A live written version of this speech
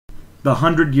The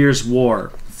 100 Years' War,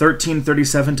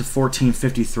 1337 to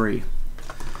 1453.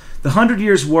 The 100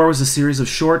 Years' War was a series of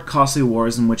short, costly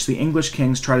wars in which the English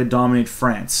kings tried to dominate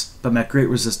France, but met great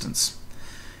resistance.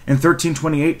 In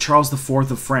 1328, Charles IV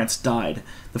of France died.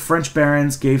 The French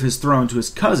barons gave his throne to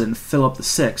his cousin, Philip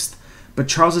VI, but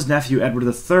Charles's nephew, Edward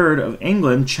III of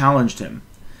England, challenged him.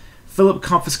 Philip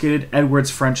confiscated Edward's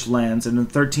French lands, and in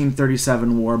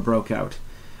 1337 war broke out.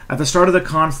 At the start of the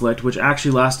conflict, which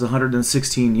actually lasted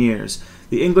 116 years,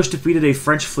 the English defeated a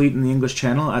French fleet in the English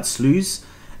Channel at Sluys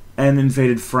and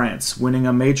invaded France, winning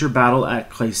a major battle at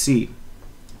Crécy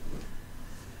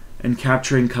and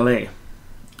capturing Calais.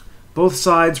 Both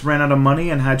sides ran out of money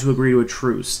and had to agree to a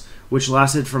truce, which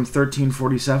lasted from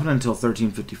 1347 until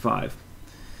 1355.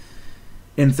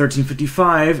 In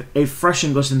 1355, a fresh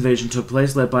English invasion took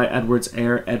place, led by Edward's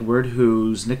heir Edward,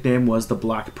 whose nickname was the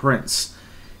Black Prince.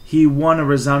 He won a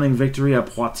resounding victory at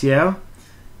Poitiers.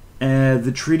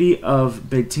 The Treaty of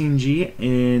Béthingey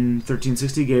in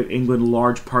 1360 gave England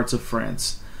large parts of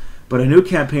France, but a new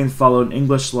campaign followed and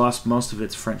English lost most of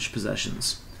its French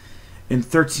possessions. In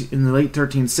the late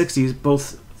 1360s,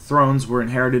 both thrones were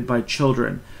inherited by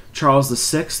children, Charles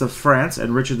VI of France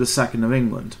and Richard II of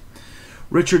England.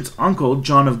 Richard's uncle,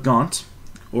 John of Gaunt,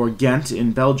 or Ghent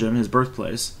in Belgium, his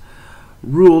birthplace,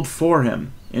 ruled for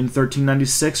him. In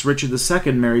 1396, Richard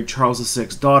II married Charles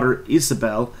VI's daughter,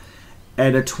 Isabel,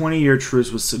 and a 20-year truce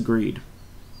was agreed.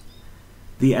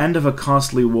 The end of a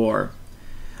costly war.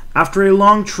 After a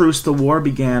long truce, the war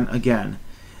began again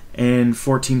in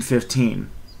 1415.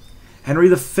 Henry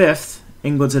V,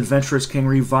 England's adventurous king,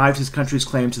 revived his country's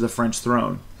claim to the French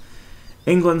throne.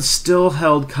 England still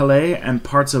held Calais and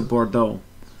parts of Bordeaux.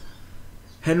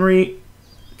 Henry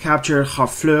captured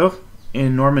Harfleur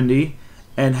in Normandy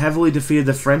and heavily defeated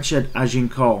the French at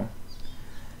Agincourt.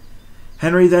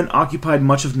 Henry then occupied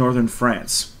much of northern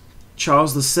France.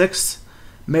 Charles VI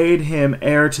made him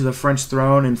heir to the French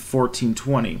throne in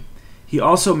 1420. He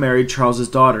also married Charles's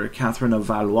daughter, Catherine of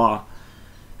Valois.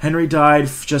 Henry died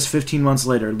just 15 months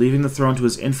later, leaving the throne to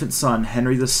his infant son,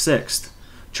 Henry VI.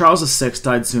 Charles VI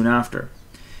died soon after.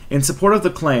 In support of the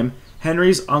claim,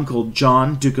 Henry's uncle,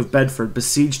 John, Duke of Bedford,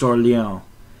 besieged Orléans,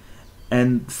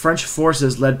 and French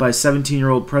forces led by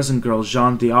 17-year-old peasant girl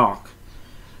Jeanne d'Arc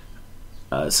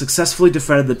successfully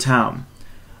defended the town.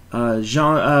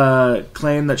 Jeanne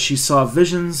claimed that she saw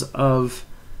visions of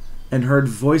and heard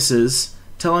voices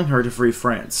telling her to free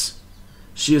France.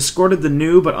 She escorted the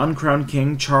new but uncrowned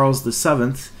king, Charles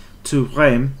VII, to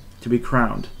Rheims to be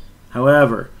crowned.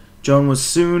 However, Joan was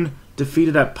soon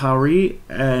defeated at Paris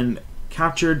and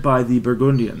captured by the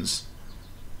Burgundians.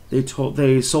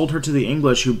 They sold her to the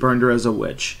English, who burned her as a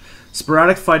witch.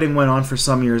 Sporadic fighting went on for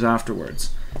some years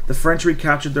afterwards. The French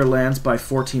recaptured their lands by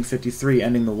 1453,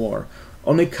 ending the war.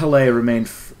 Only Calais remained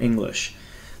English.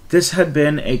 This had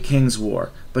been a king's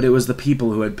war, but it was the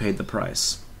people who had paid the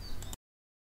price.